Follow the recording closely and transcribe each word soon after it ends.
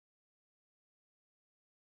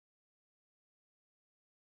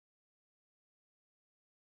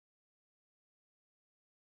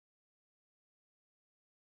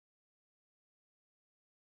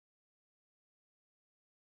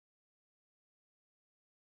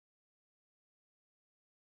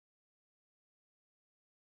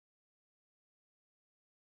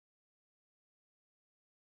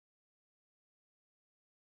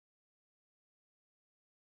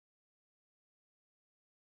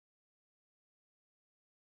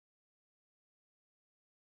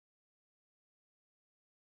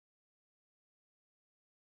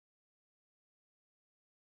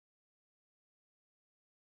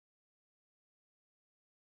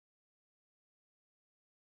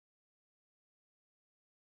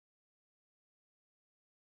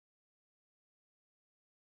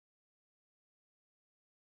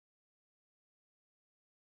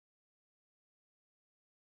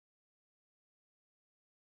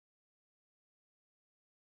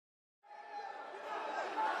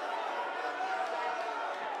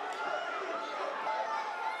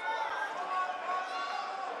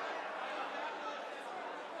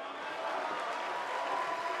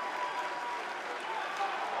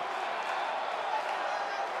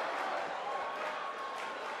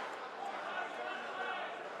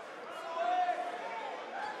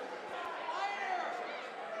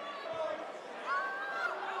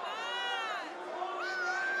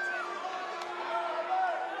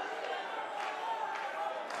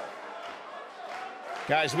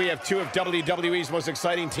Guys, we have two of WWE's most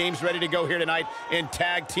exciting teams ready to go here tonight in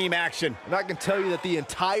tag team action. And I can tell you that the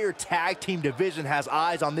entire tag team division has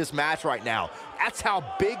eyes on this match right now. That's how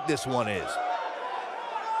big this one is.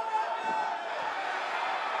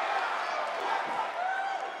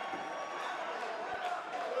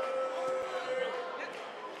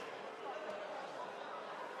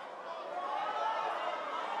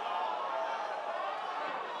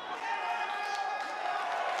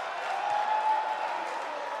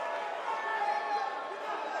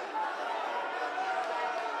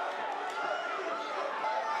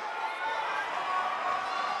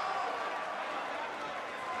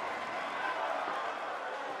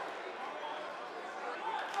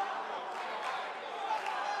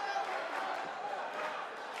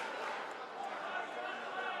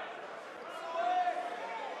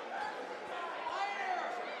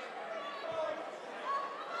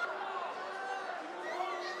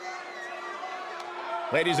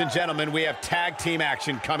 Ladies and gentlemen, we have tag team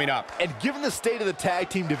action coming up. And given the state of the tag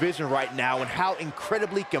team division right now and how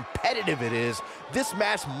incredibly competitive it is, this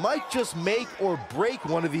match might just make or break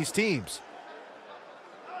one of these teams.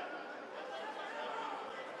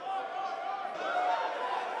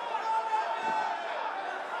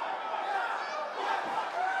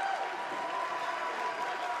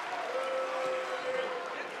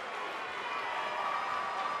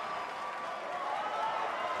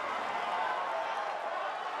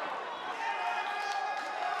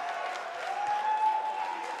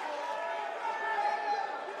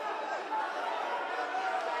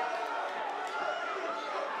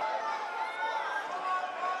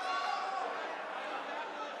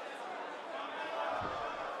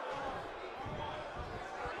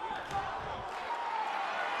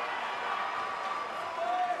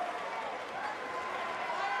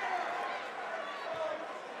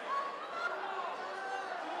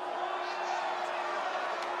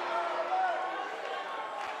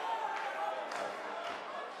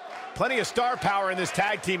 Plenty of star power in this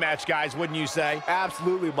tag team match, guys, wouldn't you say?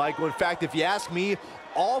 Absolutely, Michael. In fact, if you ask me,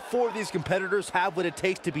 all four of these competitors have what it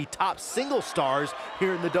takes to be top single stars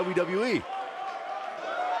here in the WWE.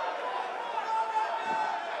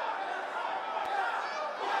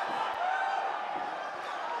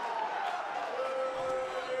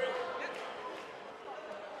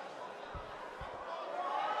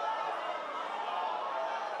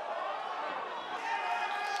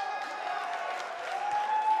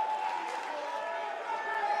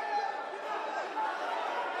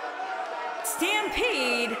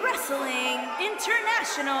 Stampede Wrestling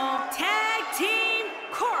International Tag Team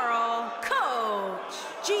Karl, Coach,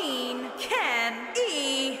 Gene, Ken,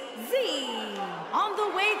 E.Z. On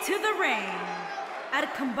the way to the ring at a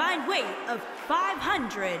combined weight of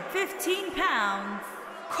 515 pounds,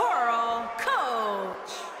 Karl,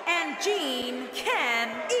 Coach, and Gene,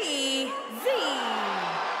 Ken, E.Z.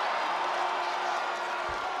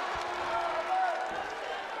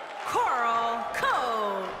 Karl,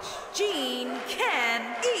 Coach, Gene,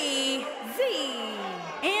 Ken, E.Z.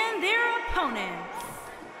 And their opponents,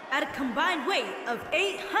 at a combined weight of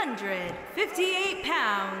 858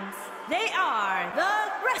 pounds, they are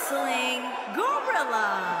the Wrestling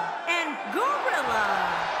Gorilla and Gorilla.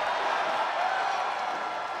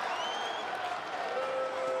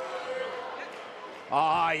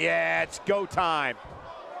 Ah, yeah, it's go time.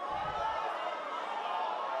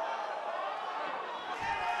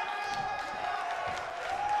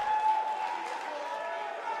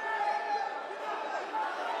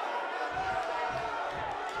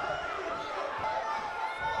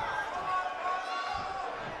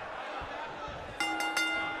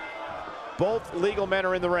 Both legal men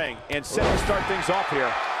are in the ring, and set to start things off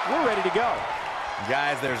here. We're ready to go.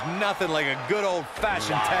 Guys, there's nothing like a good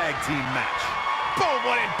old-fashioned tag team match. Boom,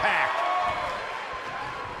 what impact!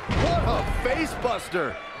 What a face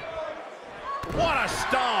buster! What a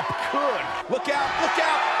stomp! Good. Look out, look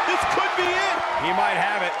out! This could be it! He might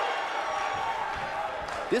have it.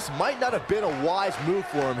 This might not have been a wise move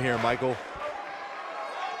for him here, Michael.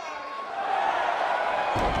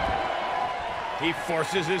 He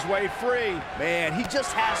forces his way free. Man, he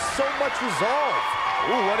just has so much resolve.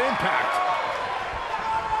 Ooh, what impact.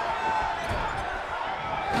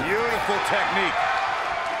 Beautiful technique.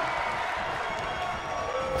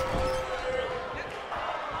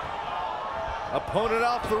 Opponent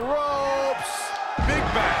off the ropes. Big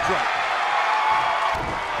backdrop.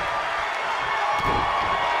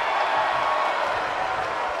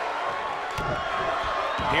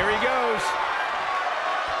 Here he goes.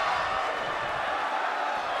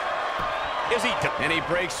 Is he? And he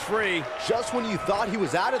breaks free. Just when you thought he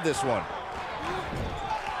was out of this one.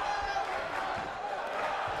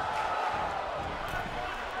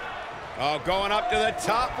 Oh, going up to the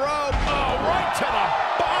top rope. Oh, right to the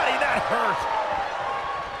body. That hurt.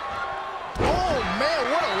 Oh, man,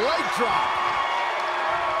 what a leg drop.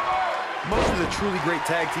 Most of the truly great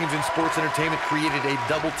tag teams in sports entertainment created a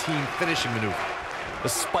double-team finishing maneuver. The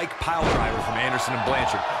spike pile driver from Anderson and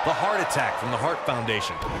Blanchard, the heart attack from the Hart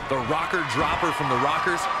Foundation, the rocker dropper from the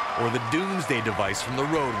Rockers, or the Doomsday device from the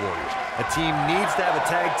Road Warriors. A team needs to have a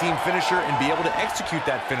tag team finisher and be able to execute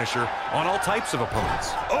that finisher on all types of opponents.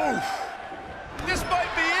 Oh, this might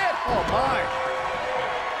be it. Oh, my.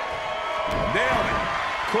 Nailed it.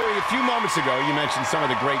 Corey, a few moments ago, you mentioned some of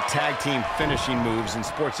the great tag team finishing moves in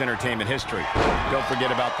sports entertainment history. Don't forget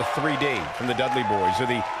about the 3D from the Dudley Boys, or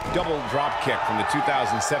the double drop kick from the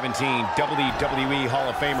 2017 WWE Hall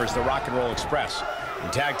of Famers, the Rock and Roll Express. In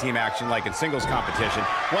tag team action, like in singles competition,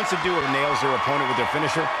 once a duo nails their opponent with their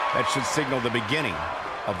finisher, that should signal the beginning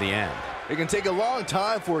of the end. It can take a long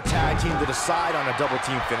time for a tag team to decide on a double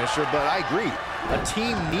team finisher, but I agree. A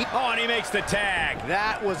team needs... Oh, and he makes the tag.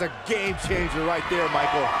 That was a game changer right there,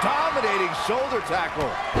 Michael. Dominating shoulder tackle.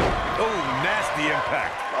 Oh, nasty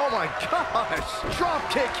impact. Oh, my gosh. Drop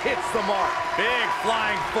kick hits the mark. Big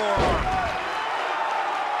flying forearm.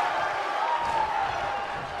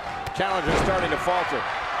 Challenger starting to falter.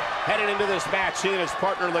 Headed into this match, he and his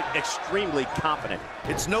partner look extremely confident.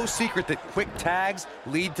 It's no secret that quick tags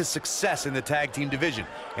lead to success in the tag team division.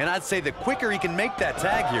 And I'd say the quicker he can make that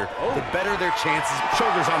tag here, the better their chances.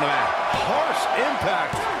 Shoulders on the mat. Harsh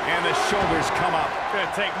impact. And the shoulders come up.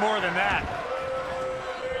 Gonna take more than that.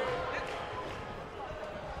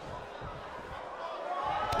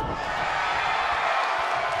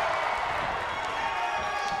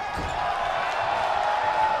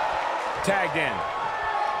 Tagged in.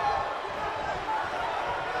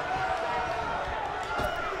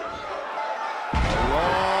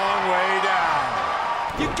 Long way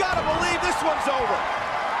down. You gotta believe this one's over.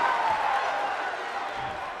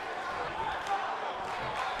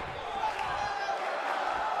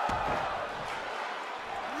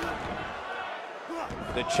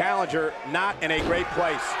 The challenger not in a great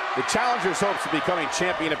place. The challenger's hopes of becoming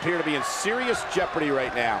champion appear to be in serious jeopardy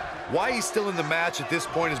right now. Why he's still in the match at this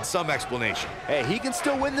point is some explanation. Hey, he can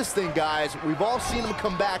still win this thing, guys. We've all seen him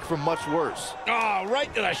come back from much worse. Oh,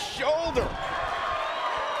 right to the shoulder.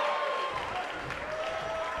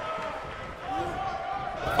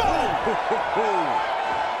 Boom!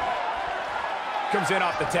 Comes in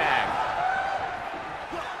off the tag.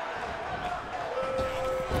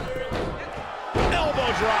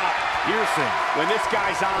 Elbow drop. Pearson. When this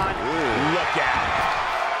guy's on, look out.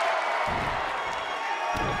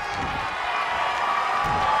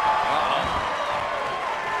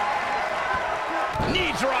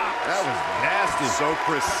 Knee drop. That was nasty. So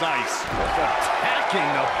precise. Attacking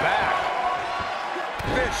the back.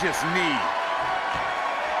 Vicious knee.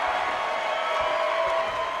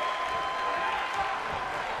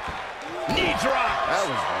 Knee drop. That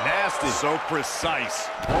was nasty. So precise.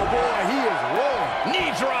 Oh, boy, he is rolling.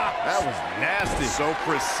 Knee drop. That was nasty. So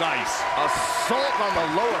precise. Assault on the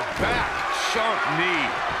lower back. Sharp knee.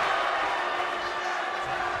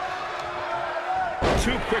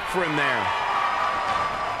 Too quick for him there.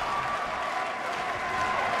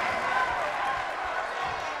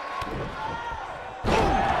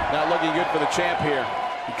 Not looking good for the champ here.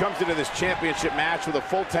 He comes into this championship match with a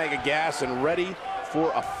full tank of gas and ready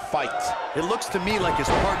for a fight. It looks to me like his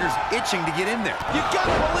partner's itching to get in there. You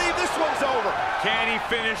gotta believe this one's over. Can he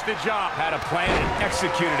finish the job? Had a plan and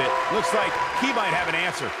executed it. Looks like he might have an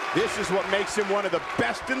answer. This is what makes him one of the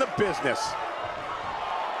best in the business.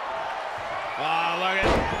 Oh,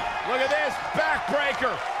 look at this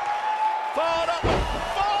backbreaker. Followed up with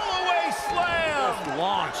fall-away slam. Just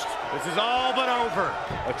launched. This is all but over.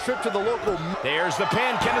 A trip to the local... There's the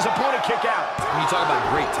pin. Can his opponent kick out? When you talk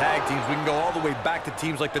about great tag teams, we can go all the way back to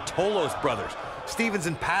teams like the Tolos brothers, Stevens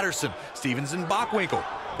and Patterson, Stevens and Bockwinkel,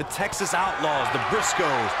 the Texas Outlaws, the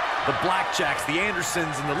Briscoes, the Blackjacks, the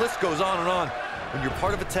Andersons, and the list goes on and on. When you're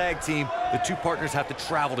part of a tag team, the two partners have to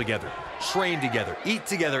travel together, train together, eat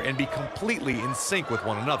together, and be completely in sync with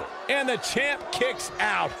one another. And the champ kicks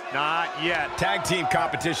out. Not yet. Tag team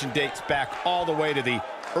competition dates back all the way to the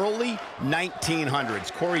early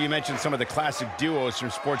 1900s. Corey, you mentioned some of the classic duos from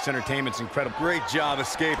sports entertainment's incredible. Great job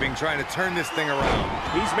escaping, trying to turn this thing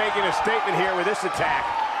around. He's making a statement here with this attack.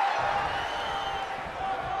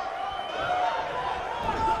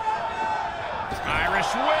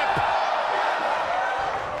 Irish whip.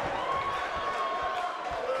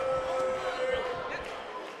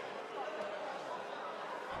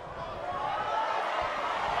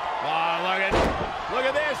 Oh, look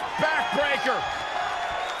at this backbreaker.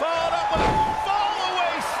 Followed up with a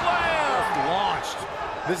fall-away slam. Just launched.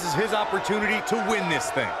 This is his opportunity to win this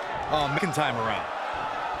thing. Second time around.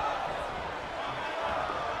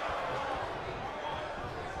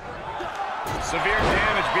 Severe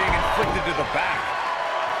damage being inflicted to the back.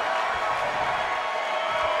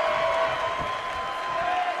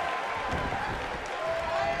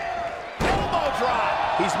 Elbow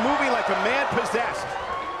drop. He's moving like a man possessed.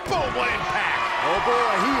 Boom, what impact. Oh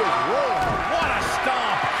boy, he is rolling. What a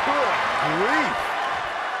stomp. Good grief.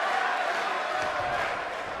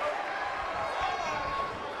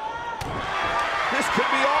 This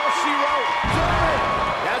could be all she wrote.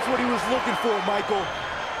 That's what he was looking for, Michael.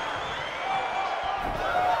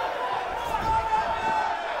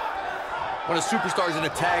 One of the superstars in a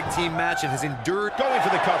tag team match and has endured. Going for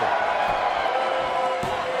the cover.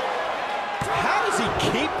 How does he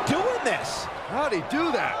keep doing this? How'd he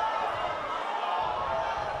do that?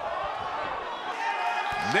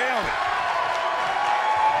 Nailed it.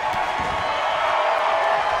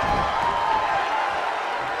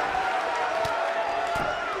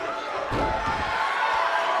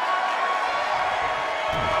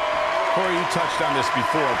 Corey, you touched on this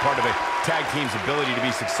before. Part of a tag team's ability to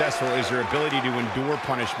be successful is their ability to endure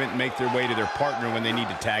punishment and make their way to their partner when they need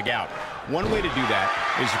to tag out. One way to do that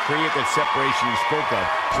is to create that separation you spoke of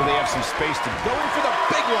so they have some space to go. Going for the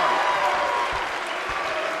big one.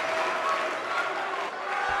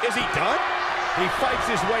 Is he done? He fights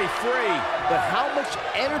his way free. But how much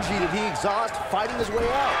energy did he exhaust fighting his way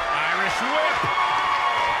out? Irish whip.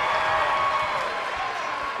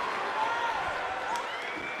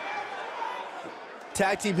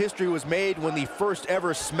 Tag team history was made when the first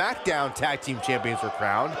ever SmackDown Tag Team Champions were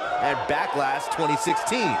crowned at Backlash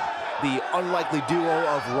 2016. The unlikely duo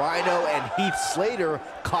of Rhino and Heath Slater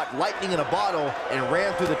caught lightning in a bottle and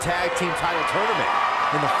ran through the tag team title tournament.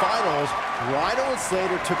 In the finals, Rhino and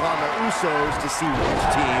Slater took on the Usos to see which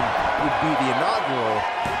team would be the inaugural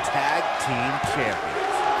Tag Team Champions.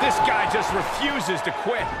 This guy just refuses to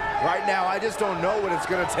quit. Right now, I just don't know what it's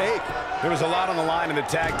going to take. There was a lot on the line in the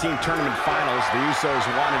tag team tournament finals. The Usos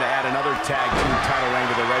wanted to add another tag team title reign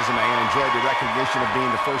to their resume and enjoyed the recognition of being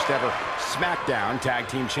the first ever SmackDown Tag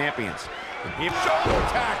Team Champions. Shoulder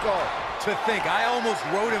tackle. To think, I almost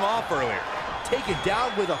wrote him off earlier. Taken down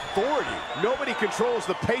with authority. Nobody controls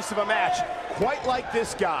the pace of a match quite like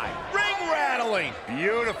this guy. Ring rattling.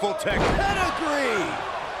 Beautiful technique. Pedigree.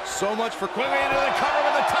 So much for Quickly into the cover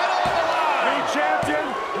with the title on the line. New champion.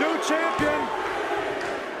 New champion.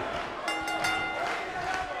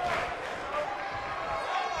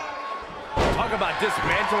 Talk about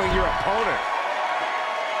dismantling your opponent.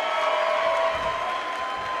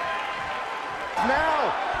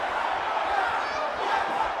 Now.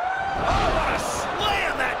 Oh, what a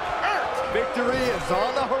slam that hurt. Victory is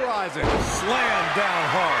on the horizon. Slam down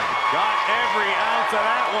hard. Got every ounce of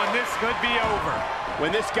that one. This could be over.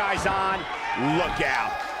 When this guy's on, look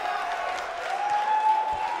out.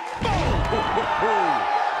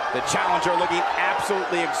 The challenger looking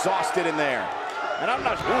absolutely exhausted in there. And I'm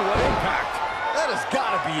not sure what impact. That has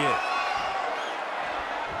got to be it.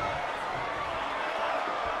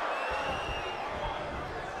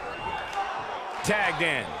 Tagged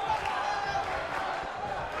in.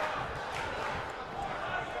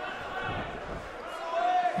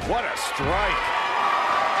 What a strike.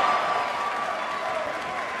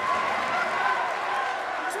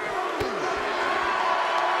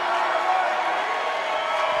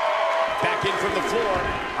 Back in from the floor.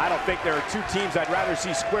 I don't think there are two teams I'd rather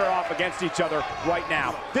see square off against each other right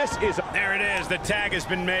now. This is... There it is. The tag has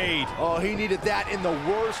been made. Oh, he needed that in the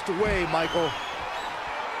worst way, Michael.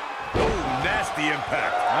 Oh, nasty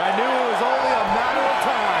impact. I knew it was only a matter of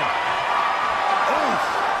time. Oof.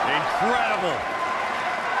 Incredible.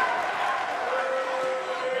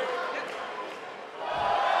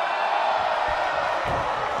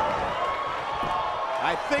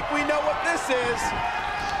 I think we know what this is.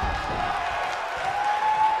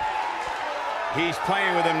 He's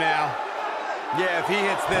playing with him now. Yeah, if he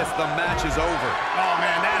hits this, the match is over. Oh,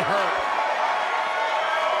 man, that hurt.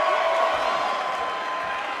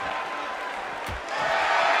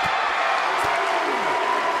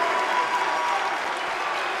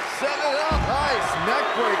 Set it up. Nice neck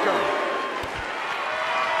breaker.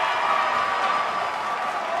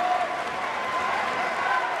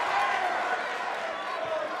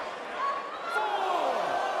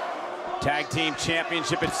 Tag team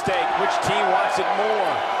championship at stake. Which team wants it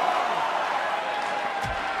more?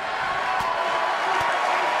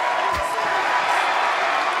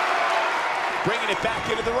 Bringing it back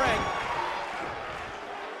into the ring.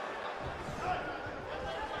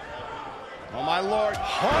 Oh, my Lord.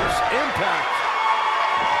 Harsh impact.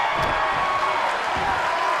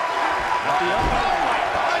 At the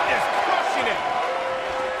taking it.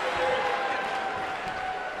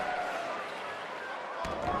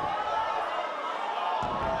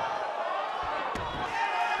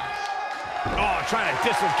 Oh, trying to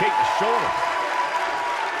dislocate the shoulder.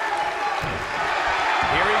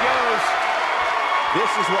 Here he goes.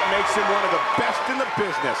 This is what makes him one of the best in the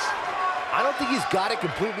business. I don't think he's got it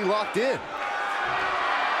completely locked in.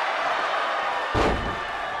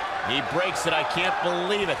 He breaks it. I can't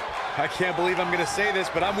believe it. I can't believe I'm going to say this,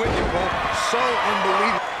 but I'm with you, Cole. So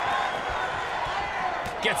unbelievable.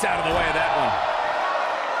 Gets out of the way of that one.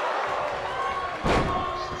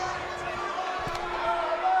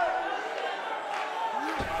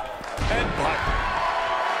 Headbutt.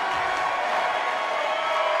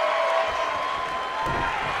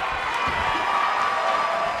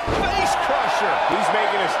 Face crusher. He's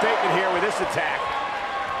making a statement here with this attack.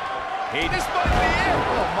 This might be it.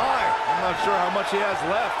 Oh, my. I'm not sure how much he has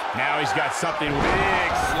left. Now he's got something.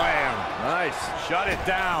 Big slam. Nice. Shut it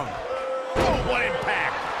down. Oh, what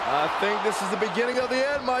impact. I think this is the beginning of the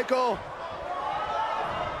end, Michael.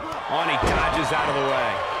 On, he dodges out of the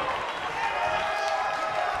way.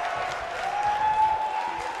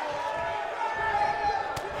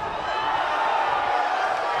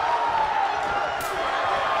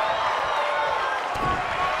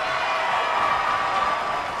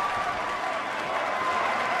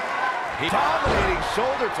 Dominating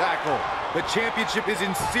shoulder tackle. The championship is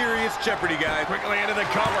in serious jeopardy, guys. Quickly into the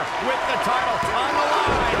cover with the title on the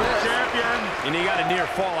line. Champion. And he got a near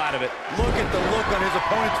fall out of it. Look at the look on his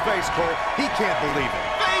opponent's face, Cole. He can't believe it.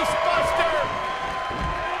 Face buster.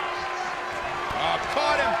 Oh,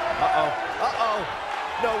 caught him. Uh-oh. Uh-oh.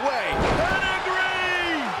 No way.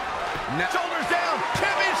 Pedigree. Now, Shoulders down.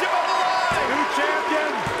 Championship on the line. new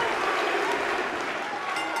champion.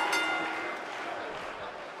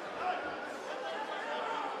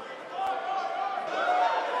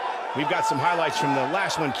 We've got some highlights from the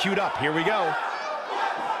last one queued up. Here we go.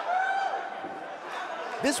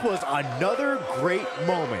 This was another great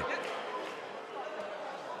moment.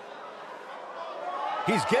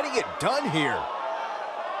 He's getting it done here.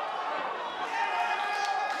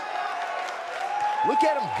 Look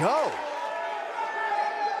at him go.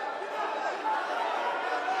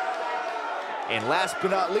 And last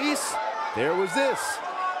but not least, there was this.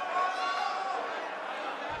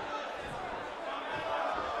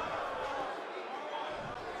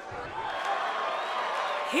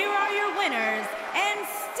 Here are your winners, and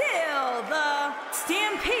still the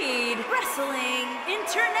Stampede Wrestling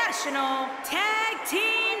International Tag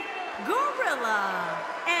Team Gorilla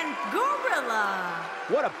and Gorilla.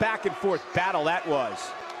 What a back and forth battle that was.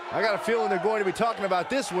 I got a feeling they're going to be talking about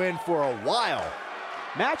this win for a while.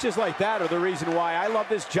 Matches like that are the reason why I love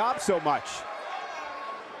this job so much.